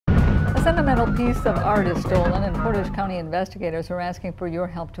sentimental piece of art is stolen, and Portage County investigators are asking for your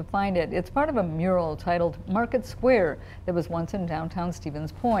help to find it. It's part of a mural titled Market Square that was once in downtown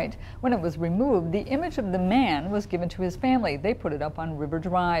Stevens Point. When it was removed, the image of the man was given to his family. They put it up on River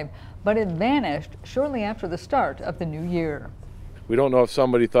Drive, but it vanished shortly after the start of the new year. We don't know if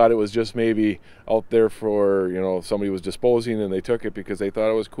somebody thought it was just maybe out there for, somebody was disposing and they took it because they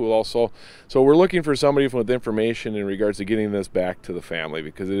thought it was cool also. So we're looking for somebody with information in regards to getting this back to the family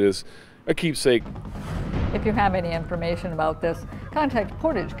because it is a keepsake. If you have any information about this, contact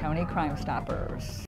Portage County Crimestoppers.